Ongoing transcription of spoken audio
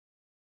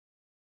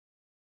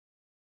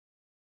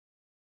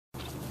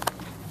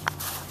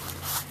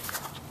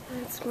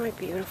There's my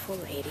beautiful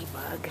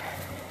ladybug.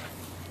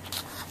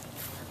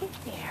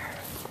 Right there.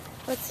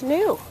 What's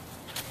new?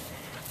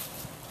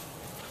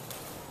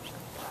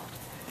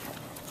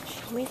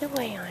 Show me the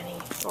way,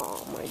 honey.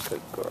 Oh, my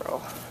good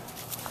girl.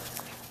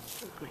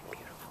 My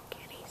beautiful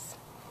kitties.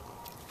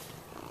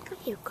 Look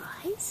at you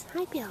guys.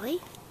 Hi,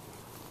 Billy.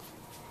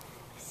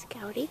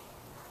 Scouty.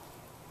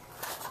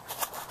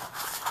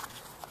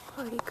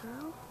 Party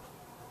girl.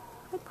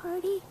 Hi,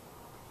 Party.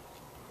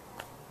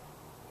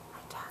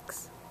 Hi,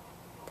 Tux.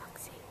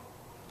 Tuxie.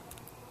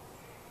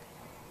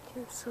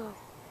 Tinsel.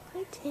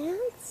 Hi,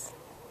 Tins.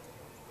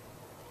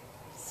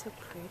 So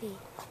pretty.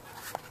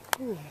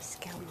 Come here,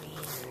 Scout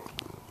Man.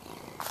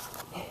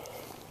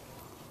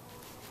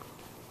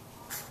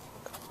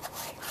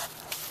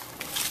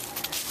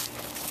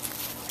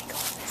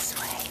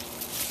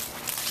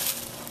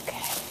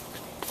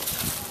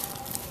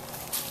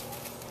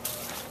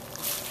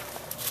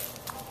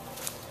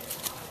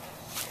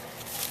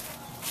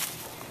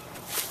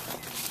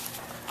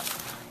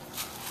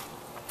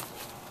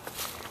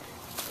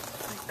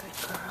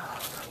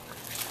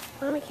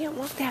 Mommy can't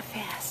walk that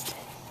fast.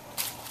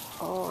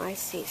 Oh, I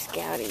see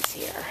Scouty's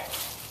here.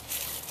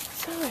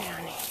 It's all right,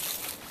 honey.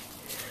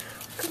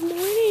 Good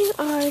morning,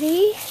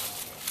 Artie.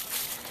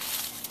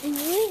 Good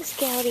morning,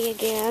 Scouty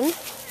again.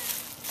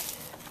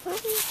 Hi,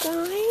 you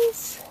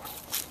guys.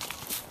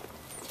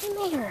 Come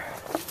here.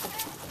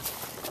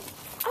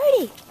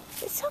 Artie,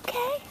 it's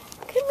okay.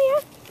 Come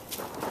here.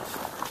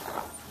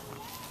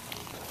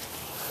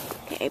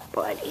 Hey,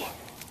 buddy.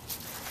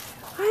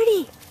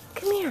 Artie,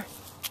 come here.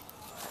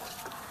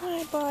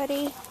 Hi,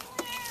 buddy.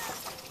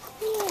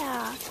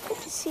 Yeah, it's good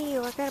to see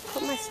you. I gotta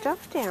put my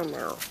stuff down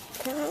now.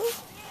 Okay?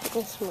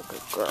 This is a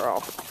good girl.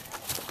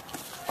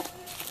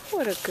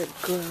 What a good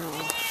girl.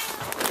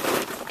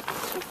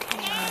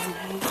 Okay,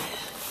 honey.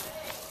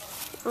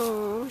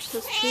 Oh, I wish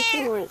those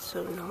people weren't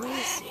so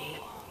noisy.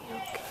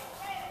 Okay.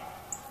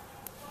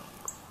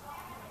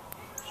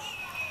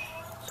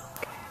 It's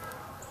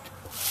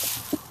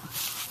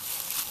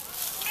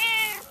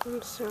okay.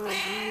 I'm sorry,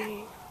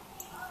 honey.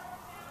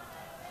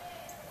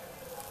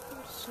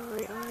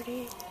 Sorry,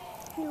 Artie.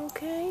 You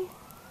okay?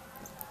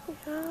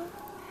 Yeah?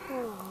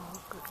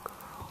 Oh, good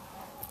girl.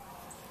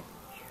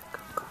 You're a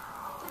good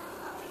girl.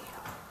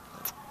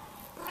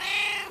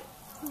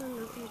 I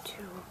love you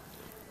too.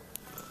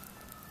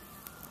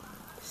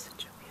 You're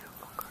such a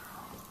beautiful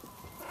girl.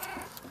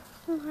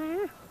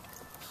 Where?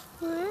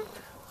 Where?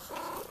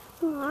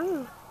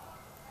 Where?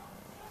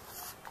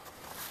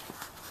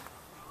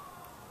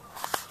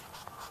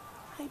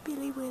 Hi,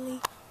 Billy Willy.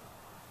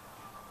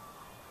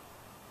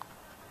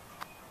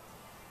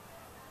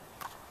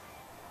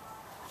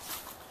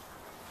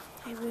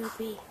 Hi,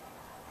 Ruby.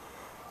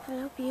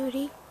 Hello,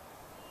 Beauty.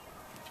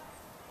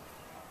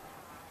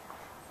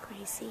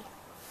 Gracie.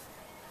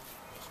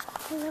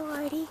 Hello,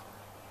 Artie.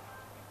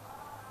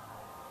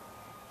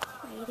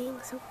 Waiting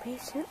so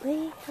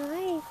patiently.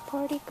 Hi,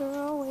 party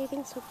girl.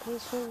 Waiting so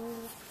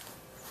patiently.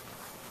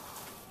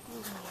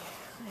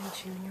 And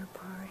Junior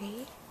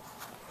Party.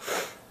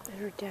 And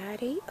her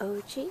daddy,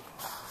 OG.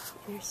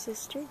 And her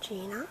sister,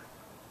 Gina.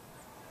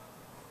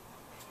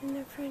 And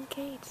their friend,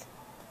 Kate.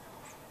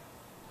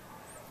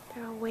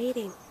 They're all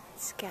waiting.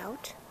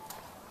 Scout.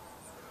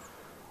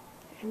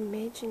 And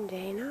Midge and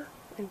Dana.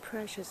 And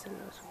Precious and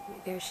those.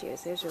 There she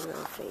is. There's her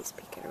little face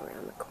peeking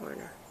around the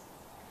corner.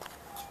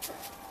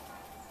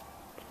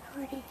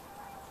 Artie.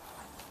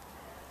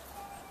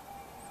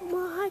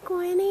 Well, hi,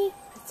 Gwenny.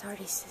 That's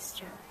Artie's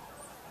sister.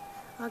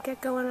 I'll get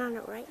going on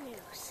it right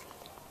now. See?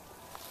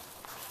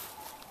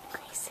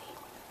 Gracie.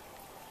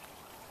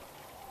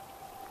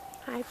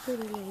 Hi,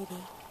 pretty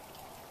lady.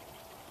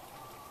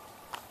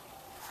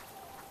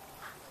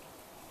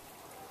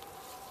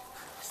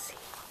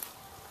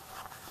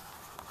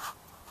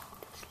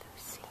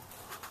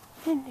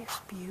 And there's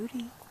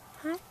Beauty.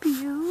 Hi,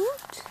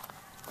 Beaut.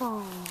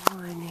 Oh,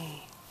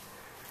 honey.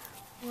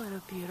 What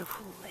a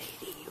beautiful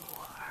lady you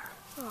are.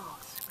 Oh,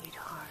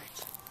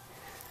 sweetheart.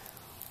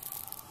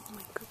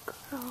 My good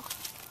girl.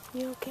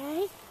 You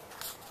okay?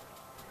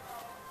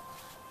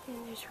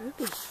 And there's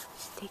Ruby.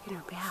 She's taking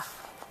her bath.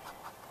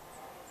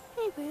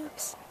 Hey,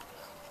 Rubes.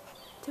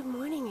 Good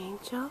morning,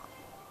 Angel.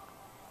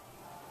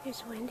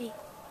 There's Wendy.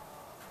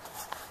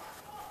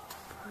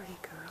 Party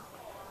girl.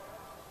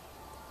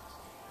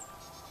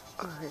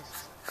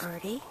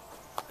 Artie,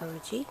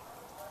 OG,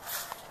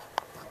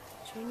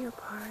 Junior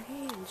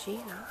Party, and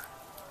Gina.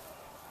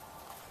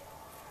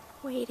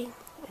 Waiting,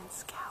 and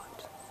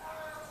Scout.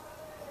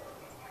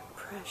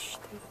 Brush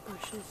through the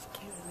bushes,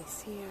 can't really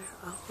see her.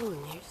 Oh,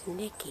 and there's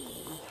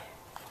Nikki.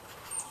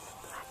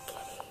 Black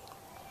kitty.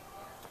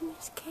 And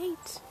there's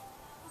Kate.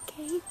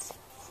 Kate.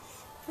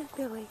 And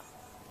Billy.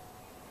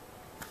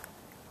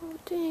 Oh,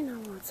 Dana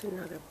wants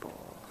another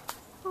bowl.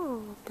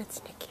 Oh,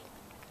 that's Nikki.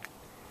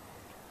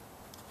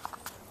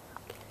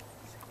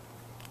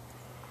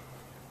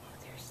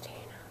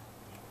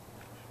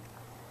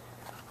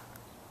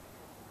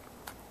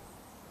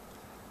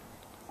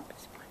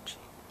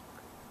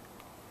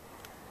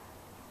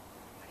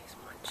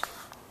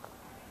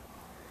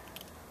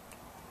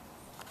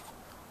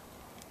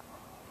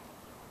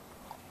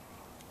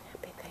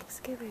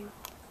 Thanksgiving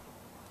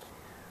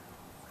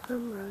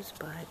from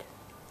Rosebud.